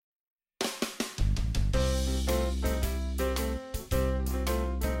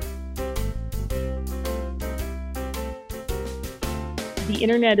the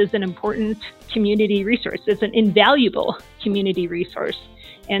internet is an important community resource. It's an invaluable community resource.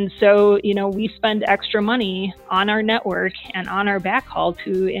 And so, we spend extra money on our network and on our backhaul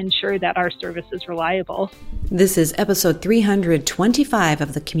to ensure that our service is reliable. This is episode 325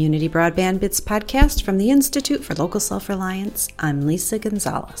 of the Community Broadband Bits podcast from the Institute for Local Self-Reliance. I'm Lisa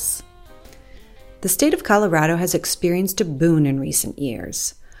Gonzalez. The state of Colorado has experienced a boon in recent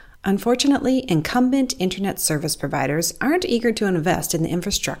years. Unfortunately, incumbent internet service providers aren't eager to invest in the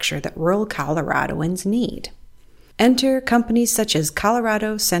infrastructure that rural Coloradoans need. Enter companies such as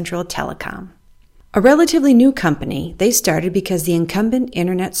Colorado Central Telecom. A relatively new company, they started because the incumbent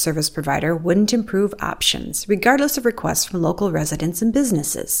internet service provider wouldn't improve options, regardless of requests from local residents and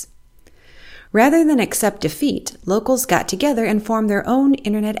businesses. Rather than accept defeat, locals got together and formed their own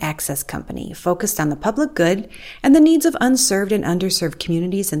internet access company focused on the public good and the needs of unserved and underserved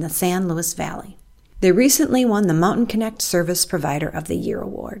communities in the San Luis Valley. They recently won the Mountain Connect Service Provider of the Year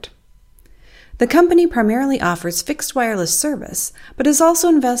award. The company primarily offers fixed wireless service, but has also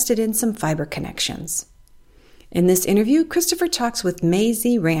invested in some fiber connections. In this interview, Christopher talks with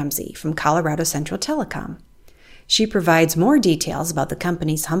Maisie Ramsey from Colorado Central Telecom. She provides more details about the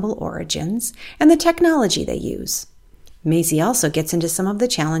company's humble origins and the technology they use. Maisie also gets into some of the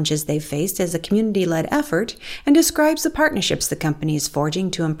challenges they've faced as a community-led effort and describes the partnerships the company is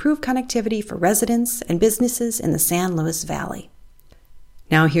forging to improve connectivity for residents and businesses in the San Luis Valley.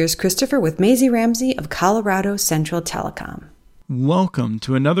 Now here's Christopher with Maisie Ramsey of Colorado Central Telecom. Welcome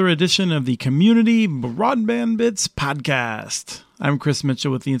to another edition of the Community Broadband Bits podcast. I'm Chris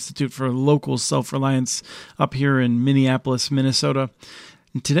Mitchell with the Institute for Local Self-Reliance up here in Minneapolis, Minnesota.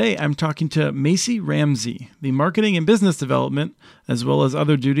 And today I'm talking to Maisie Ramsey, the Marketing and Business Development, as well as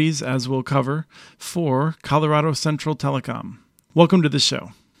other duties, as we'll cover, for Colorado Central Telecom. Welcome to the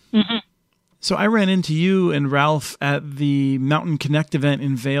show. Mm-hmm. So I ran into you and Ralph at the Mountain Connect event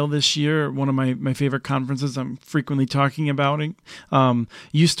in Vail this year, one of my favorite conferences I'm frequently talking about.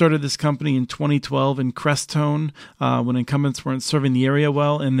 You started this company in 2012 in Crestone when incumbents weren't serving the area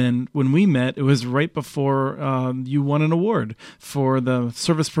well. And then when we met, it was right before you won an award for the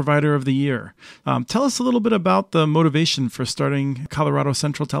Service Provider of the Year. Tell us a little bit about the motivation for starting Colorado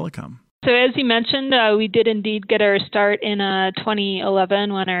Central Telecom. So as you mentioned, we did indeed get our start in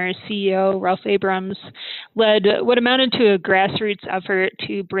 2011 when our CEO, Ralph Abrams, led what amounted to a grassroots effort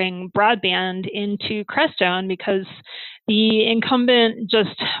to bring broadband into Crestone because the incumbent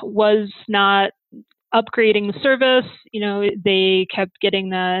just was not upgrading the service. They kept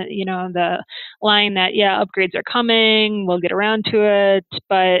getting the line that, upgrades are coming, we'll get around to it,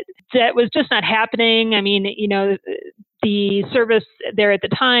 but that was just not happening. The service there at the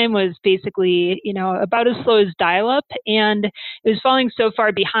time was basically, about as slow as dial-up, and it was falling so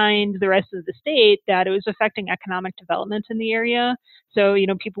far behind the rest of the state that it was affecting economic development in the area. So,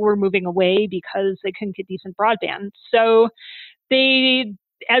 people were moving away because they couldn't get decent broadband. So they,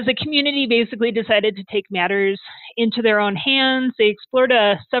 as a community, basically decided to take matters into their own hands. They explored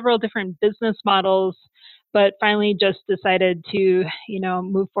several different business models, but finally just decided to,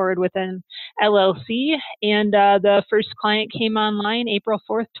 move forward with an LLC. And the first client came online April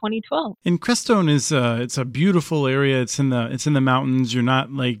 4th, 2012. And Crestone is it's a beautiful area. It's in the mountains. You're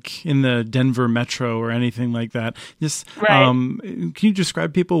not like in the Denver metro or anything like that. Just right. Can you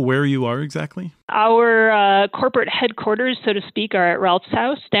describe people where you are exactly? Our corporate headquarters, so to speak, are at Ralph's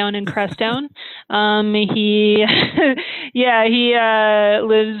house down in Crestone. He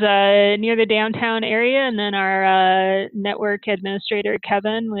lives near the downtown area, and then our network administrator,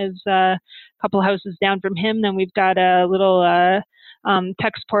 Kevin, lives a couple houses down from him. Then we've got a little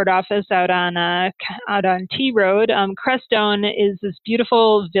tech support office out on T Road. Crestone is this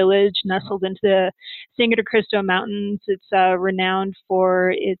beautiful village nestled into the Sangre de Cristo Mountains. It's renowned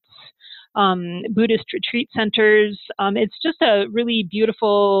for its Buddhist retreat centers. It's just a really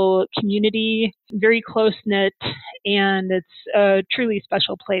beautiful community, very close-knit, and it's a truly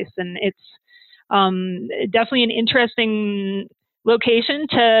special place. And it's definitely an interesting location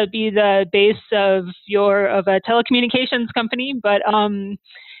to be the base of a telecommunications company, but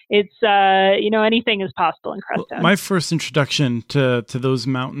it's anything is possible in Crestone. Well, my first introduction to those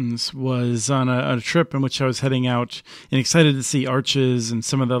mountains was on a trip in which I was heading out and excited to see Arches and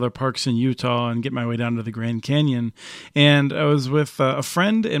some of the other parks in Utah and get my way down to the Grand Canyon. And I was with a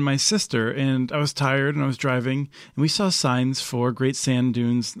friend and my sister, and I was tired and I was driving, and we saw signs for Great Sand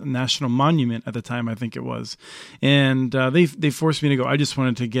Dunes National Monument at the time, I think it was. And they forced me to go. I just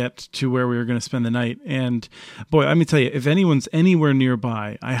wanted to get to where we were going to spend the night. And boy, let me tell you, if anyone's anywhere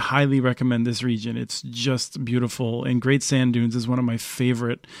nearby, I highly recommend this region. It's just beautiful, and Great Sand Dunes is one of my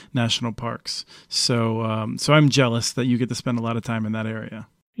favorite national parks. So, so I'm jealous that you get to spend a lot of time in that area.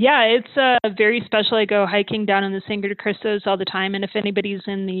 Yeah, it's very special. I go hiking down in the Sangre de Cristos all the time, and if anybody's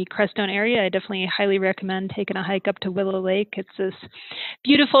in the Crestone area, I definitely highly recommend taking a hike up to Willow Lake. It's this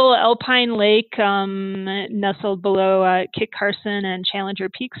beautiful alpine lake nestled below Kit Carson and Challenger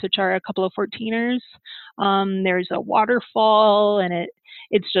Peaks, which are a couple of 14ers. There's a waterfall, and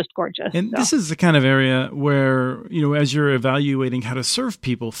it's just gorgeous. And this is the kind of area where, as you're evaluating how to serve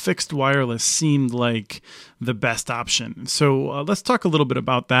people, fixed wireless seemed like the best option. So let's talk a little bit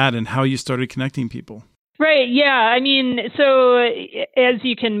about that and how you started connecting people. Right. Yeah. I mean, so as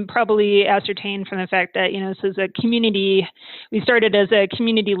you can probably ascertain from the fact that, this is a community, we started as a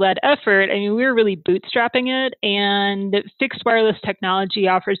community-led effort. I mean, we were really bootstrapping it, and fixed wireless technology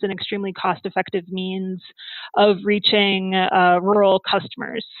offers an extremely cost-effective means of reaching rural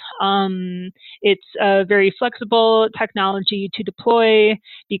customers. It's a very flexible technology to deploy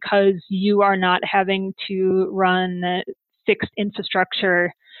because you are not having to run fixed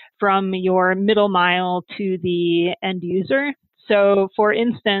infrastructure from your middle mile to the end user. So for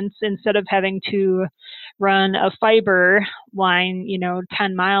instance, instead of having to run a fiber line,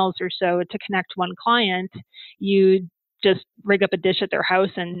 10 miles or so to connect one client, you just rig up a dish at their house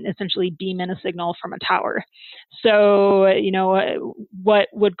and essentially beam in a signal from a tower. So, what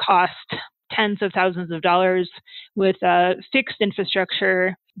would cost tens of thousands of dollars with fixed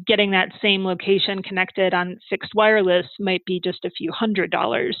infrastructure, getting that same location connected on fixed wireless might be just a few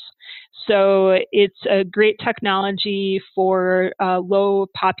 $100s. So it's a great technology for low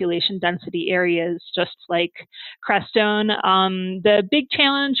population density areas, just like Crestone. The big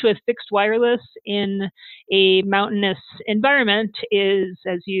challenge with fixed wireless in a mountainous environment is,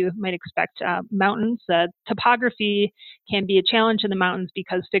 as you might expect, mountains. Topography can be a challenge in the mountains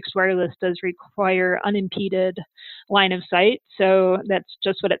because fixed wireless does require unimpeded line of sight. So that's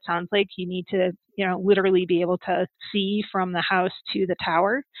just what it sounds like. You need to, literally be able to see from the house to the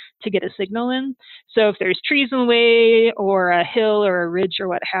tower to get a signal in. So if there's trees in the way or a hill or a ridge or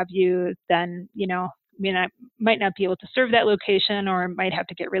what have you, then, I might not be able to serve that location, or might have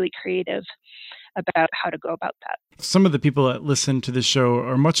to get really creative about how to go about that. Some of the people that listen to this show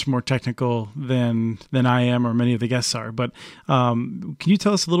are much more technical than I am, or many of the guests are. But can you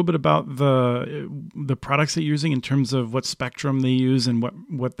tell us a little bit about the products that you're using in terms of what spectrum they use and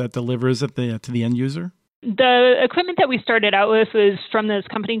what that delivers to the end user? The equipment that we started out with was from this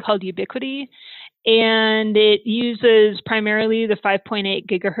company called Ubiquity, and it uses primarily the 5.8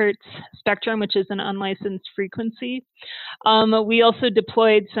 gigahertz spectrum, which is an unlicensed frequency. We also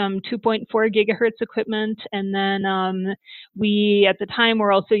deployed some 2.4 gigahertz equipment, and then we, at the time,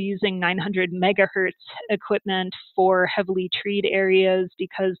 were also using 900 megahertz equipment for heavily treed areas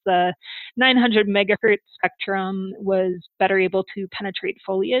because the 900 megahertz spectrum was better able to penetrate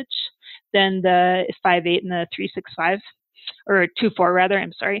foliage than the 5.8 and the 3.65. Or 2.4 rather,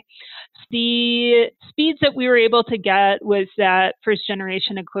 I'm sorry. The speeds that we were able to get with that first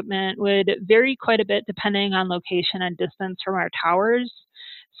generation equipment would vary quite a bit depending on location and distance from our towers.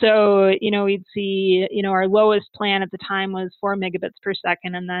 So, we'd see, our lowest plan at the time was 4 megabits per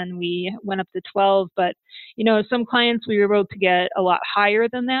second, and then we went up to 12. But, some clients we were able to get a lot higher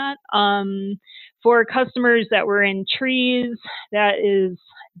than that. For customers that were in trees, that is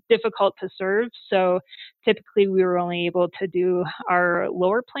difficult to serve. So typically we were only able to do our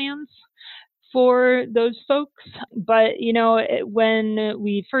lower plans for those folks. But, when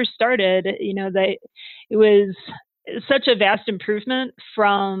we first started, it was such a vast improvement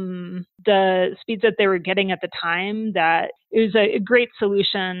from the speeds that they were getting at the time that it was a great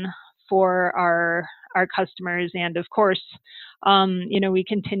solution for our customers. And of course, we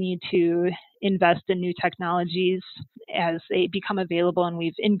continue to invest in new technologies as they become available, and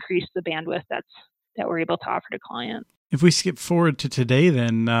we've increased the bandwidth that we're able to offer to clients. If we skip forward to today,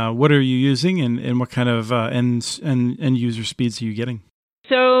 then what are you using, and what kind of end user speeds are you getting?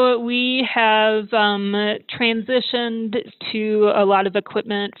 So we have transitioned to a lot of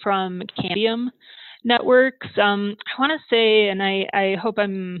equipment from Cambium networks. I want to say, and I hope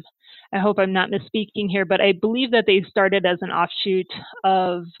I'm not misspeaking here, but I believe that they started as an offshoot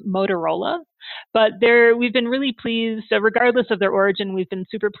of Motorola. But we've been really pleased, regardless of their origin, we've been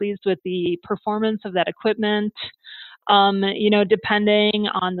super pleased with the performance of that equipment. Depending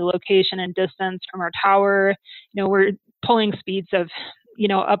on the location and distance from our tower, we're pulling speeds of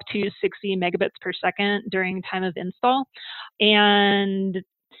up to 60 megabits per second during time of install. And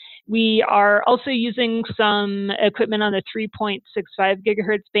we are also using some equipment on the 3.65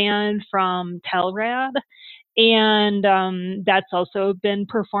 gigahertz band from Telrad. And that's also been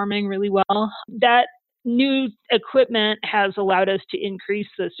performing really well. That new equipment has allowed us to increase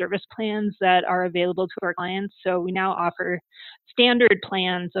the service plans that are available to our clients. So we now offer standard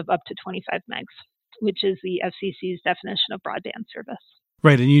plans of up to 25 megs, which is the FCC's definition of broadband service.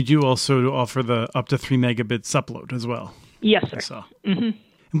 Right, and you do also offer the up to 3 megabits upload as well. Yes, sir.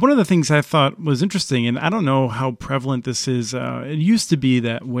 And one of the things I thought was interesting, and I don't know how prevalent this is, it used to be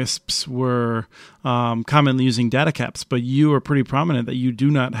that WISPs were commonly using data caps, but you are pretty prominent that you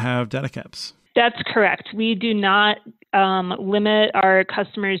do not have data caps. That's correct. We do not limit our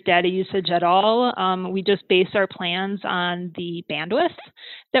customers' data usage at all. We just base our plans on the bandwidth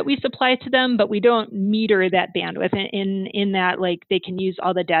that we supply to them, but we don't meter that bandwidth in that, like, they can use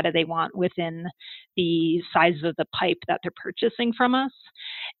all the data they want within the size of the pipe that they're purchasing from us.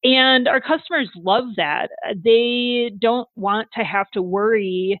 And our customers love that. They don't want to have to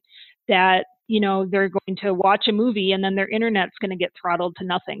worry that they're going to watch a movie and then their internet's going to get throttled to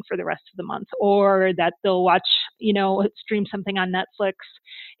nothing for the rest of the month, or that they'll watch, stream something on Netflix,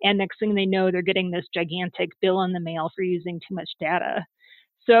 and next thing they know, they're getting this gigantic bill in the mail for using too much data.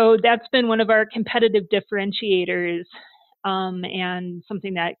 So that's been one of our competitive differentiators, and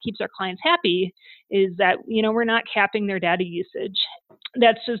something that keeps our clients happy is that, we're not capping their data usage.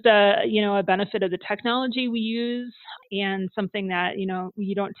 That's just a benefit of the technology we use, and something that,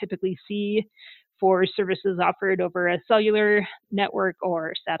 you don't typically see for services offered over a cellular network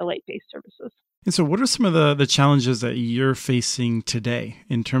or satellite-based services. And so what are some of the challenges that you're facing today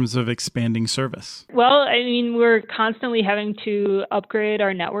in terms of expanding service? Well, we're constantly having to upgrade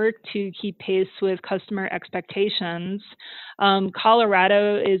our network to keep pace with customer expectations.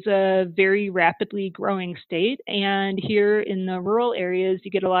 Colorado is a very rapidly growing state, and here in the rural areas, you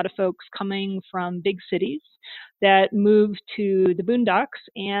get a lot of folks coming from big cities that move to the boondocks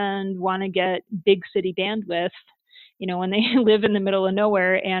and want to get big city bandwidth, when they live in the middle of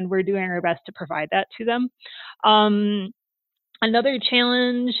nowhere, and we're doing our best to provide that to them. Another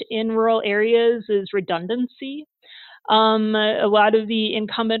challenge in rural areas is redundancy. A lot of the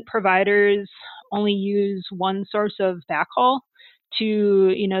incumbent providers only use one source of backhaul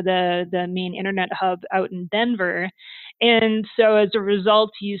to, the main internet hub out in Denver. And so as a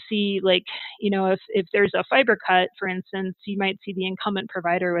result, you see, if there's a fiber cut, for instance, you might see the incumbent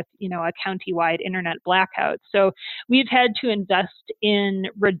provider with, a county-wide internet blackout. So we've had to invest in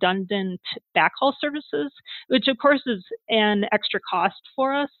redundant backhaul services, which of course is an extra cost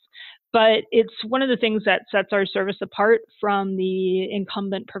for us. But it's one of the things that sets our service apart from the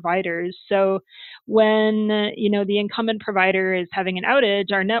incumbent providers. So when, the incumbent provider is having an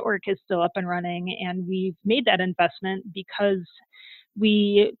outage, our network is still up and running, and we've made that investment because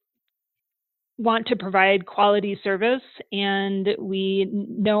we want to provide quality service, and we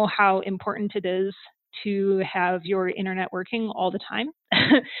know how important it is to have your internet working all the time,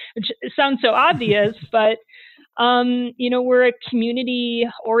 which sounds so obvious, but we're a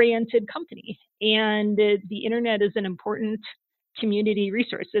community-oriented company, and the internet is an important community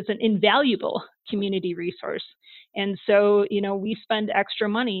resource. It's an invaluable community resource. And so, we spend extra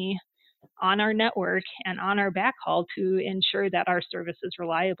money on our network and on our backhaul to ensure that our service is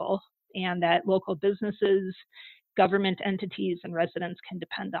reliable and that local businesses, government entities, and residents can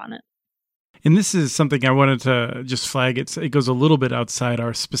depend on it. And this is something I wanted to just flag. It goes a little bit outside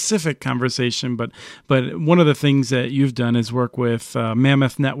our specific conversation, but one of the things that you've done is work with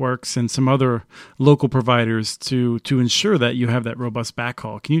Mammoth Networks and some other local providers to ensure that you have that robust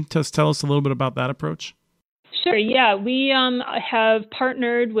backhaul. Can you just tell us a little bit about that approach? Sure. Yeah, we have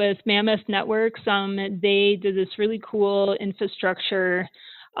partnered with Mammoth Networks. They did this really cool infrastructure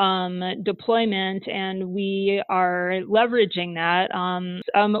deployment, and we are leveraging that.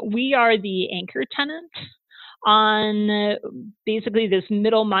 We are the anchor tenant on basically this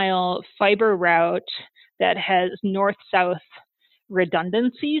middle mile fiber route that has north-south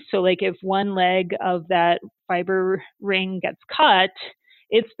redundancy. So if one leg of that fiber ring gets cut,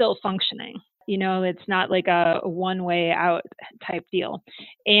 it's still functioning. It's not like a one-way out type deal.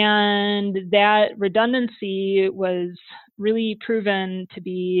 And that redundancy was really proven to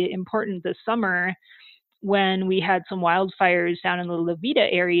be important this summer when we had some wildfires down in the Levita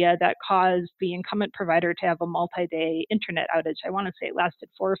area that caused the incumbent provider to have a multi-day internet outage. I want to say it lasted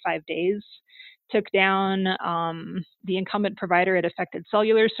 4 or 5 days. Took down the incumbent provider. It affected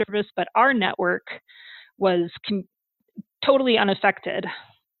cellular service, but our network was totally unaffected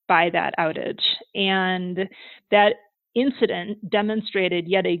by that outage. And that incident demonstrated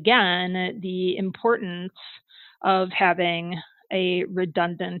yet again the importance of having a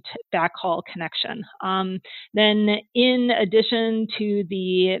redundant backhaul connection. Then in addition to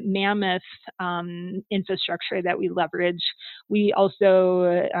the Mammoth infrastructure that we leverage, we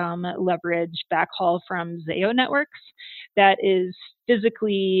also leverage backhaul from Zayo networks that is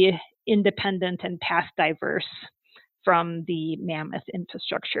physically independent and path diverse from the Mammoth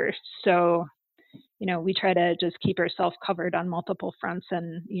infrastructure. So, we try to just keep ourselves covered on multiple fronts,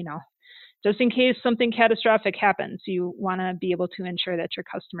 and, just in case something catastrophic happens, you want to be able to ensure that your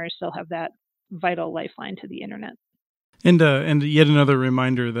customers still have that vital lifeline to the internet. And yet another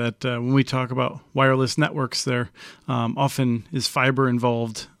reminder that when we talk about wireless networks, there often is fiber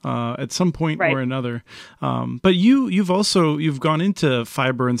involved at some point or another. But you've gone into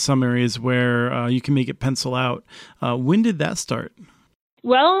fiber in some areas where you can make it pencil out. When did that start?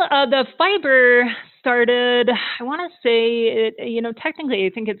 Well, the fiber started, I want to say, technically,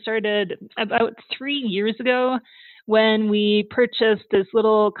 I think it started about 3 years ago when we purchased this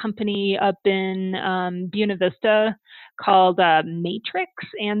little company up in Buena Vista called Matrix,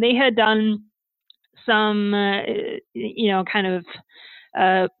 and they had done some, kind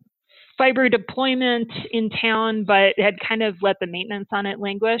of fiber deployment in town, but had kind of let the maintenance on it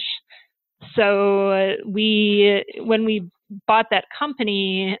languish. So when we bought that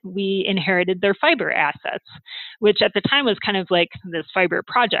company, we inherited their fiber assets, which at the time was kind of like this fiber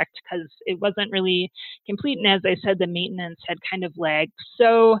project because it wasn't really complete. And as I said, the maintenance had kind of lagged.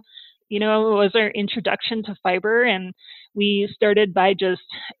 So, it was our introduction to fiber, and we started by just,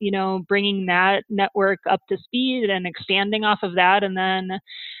 bringing that network up to speed and expanding off of that. And then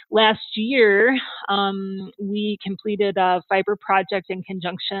last year, we completed a fiber project in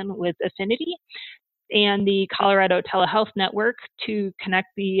conjunction with Affinity and the Colorado Telehealth Network to connect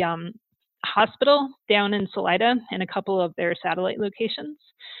the hospital down in Salida and a couple of their satellite locations.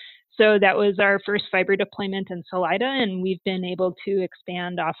 So that was our first fiber deployment in Salida, and we've been able to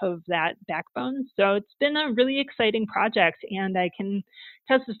expand off of that backbone. So it's been a really exciting project, and I can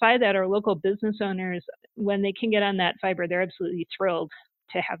testify that our local business owners, when they can get on that fiber, they're absolutely thrilled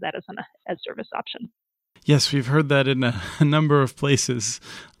to have that as a service option. Yes, we've heard that in a number of places.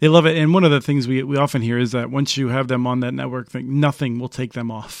 They love it. And one of the things we often hear is that once you have them on that network, nothing will take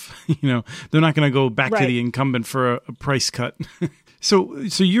them off. They're not going to go back to the incumbent for a price cut. So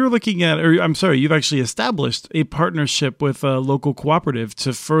you're looking at, you've actually established a partnership with a local cooperative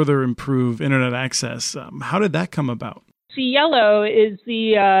to further improve internet access. How did that come about? Cielo is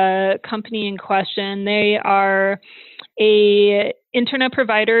the company in question. They are a internet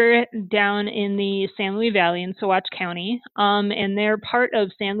provider down in the San Luis Valley in Saguache County, and they're part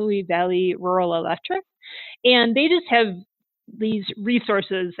of San Luis Valley Rural Electric, and they just have these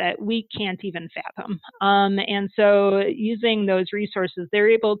resources that we can't even fathom. And so using those resources, they're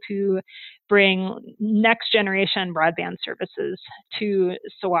able to bring next generation broadband services to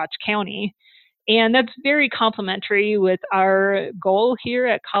Saguache County. And that's very complementary with our goal here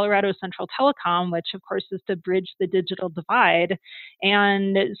at Colorado Central Telecom, which of course is to bridge the digital divide.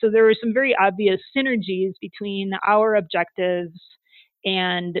 And so there were some very obvious synergies between our objectives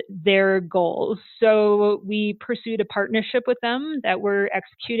and their goals. So we pursued a partnership with them that we're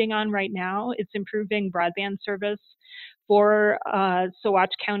executing on right now. It's improving broadband service for Saguache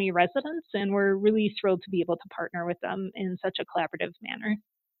County residents, and we're really thrilled to be able to partner with them in such a collaborative manner.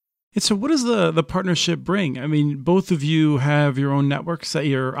 And so what does the partnership bring? I mean, both of you have your own networks that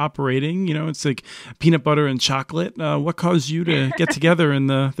you're operating. It's like peanut butter and chocolate. What caused you to get together in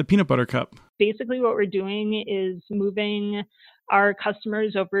the peanut butter cup? Basically, what we're doing is moving our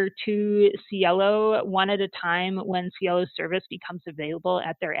customers over to Cielo one at a time when Cielo service becomes available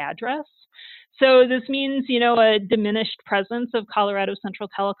at their address. So this means, a diminished presence of Colorado Central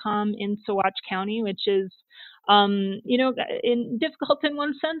Telecom in Saguache County, which is difficult in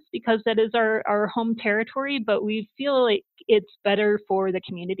one sense because that is our home territory, but we feel like it's better for the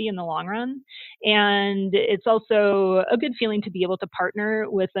community in the long run. And it's also a good feeling to be able to partner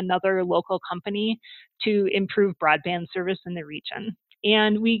with another local company to improve broadband service in the region.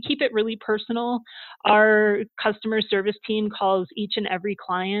 And we keep it really personal. Our customer service team calls each and every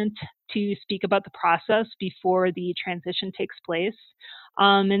client to speak about the process before the transition takes place.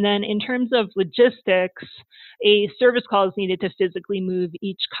 And then in terms of logistics, a service call is needed to physically move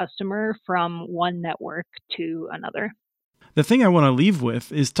each customer from one network to another. The thing I want to leave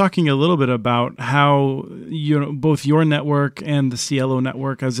with is talking a little bit about how both your network and the Cielo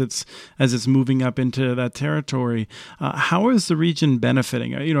network, as it's moving up into that territory, how is the region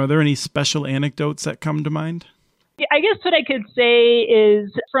benefiting? Are there any special anecdotes that come to mind? I guess what I could say is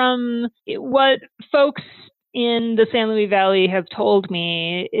from what folks in the San Luis Valley have told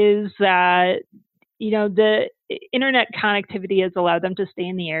me is that the internet connectivity has allowed them to stay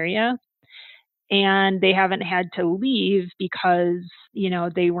in the area, and they haven't had to leave because,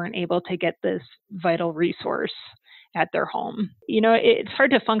 they weren't able to get this vital resource at their home. It's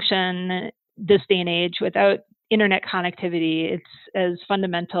hard to function this day and age without internet connectivity. It's as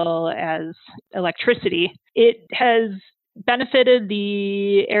fundamental as electricity. It has benefited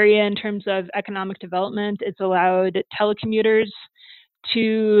the area in terms of economic development. It's allowed telecommuters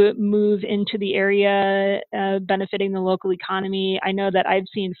to move into the area, benefiting the local economy. I know that I've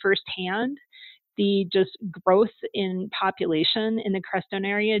seen firsthand the just growth in population in the Crestone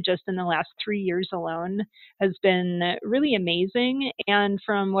area just in the last 3 years alone has been really amazing. And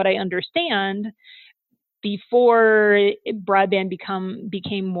from what I understand, before broadband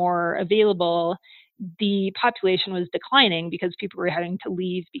became more available, the population was declining because people were having to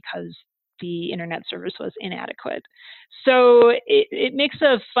leave because the internet service was inadequate. So it makes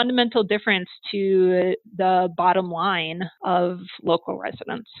a fundamental difference to the bottom line of local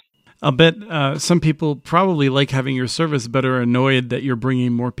residents. I'll bet some people probably like having your service, but are annoyed that you're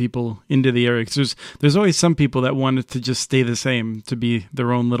bringing more people into the area. Because there's always some people that want it to just stay the same, to be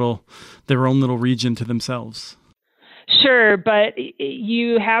their own little region to themselves. Sure, but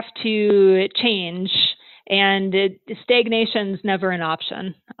you have to change, and stagnation's never an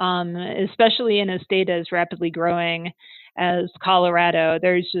option, especially in a state as rapidly growing as Colorado.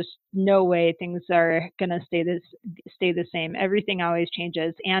 There's just no way things are going to stay the same. Everything always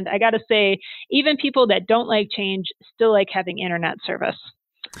changes. And I got to say, even people that don't like change still like having internet service.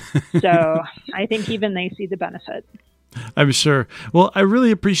 So I think even they see the benefit. I'm sure. Well, I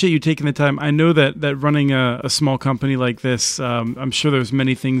really appreciate you taking the time. I know that running a small company like this, I'm sure there's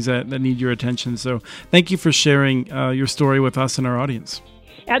many things that need your attention. So thank you for sharing your story with us and our audience.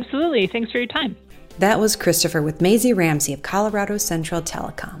 Absolutely. Thanks for your time. That was Christopher with Maisie Ramsey of Colorado Central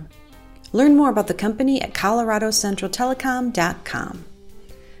Telecom. Learn more about the company at coloradocentraltelecom.com.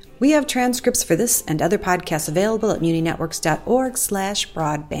 We have transcripts for this and other podcasts available at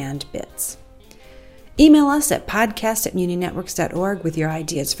muninetworks.org/broadbandbits. Email us at podcast@muninetworks.org with your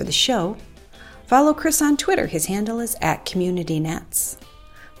ideas for the show. Follow Chris on Twitter. His handle is @CommunityNets.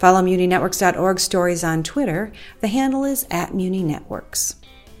 Follow muninetworks.org stories on Twitter. The handle is @muninetworks.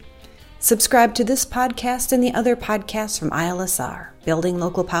 Subscribe to this podcast and the other podcasts from ILSR, Building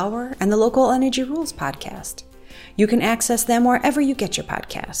Local Power, and the Local Energy Rules podcast. You can access them wherever you get your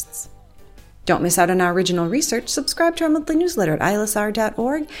podcasts. Don't miss out on our original research. Subscribe to our monthly newsletter at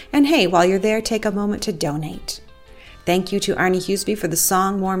ilsr.org. And hey, while you're there, take a moment to donate. Thank you to Arnie Huseby for the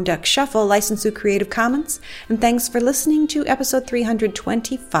song Warm Duck Shuffle, licensed through Creative Commons. And thanks for listening to episode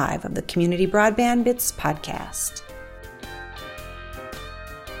 325 of the Community Broadband Bits podcast.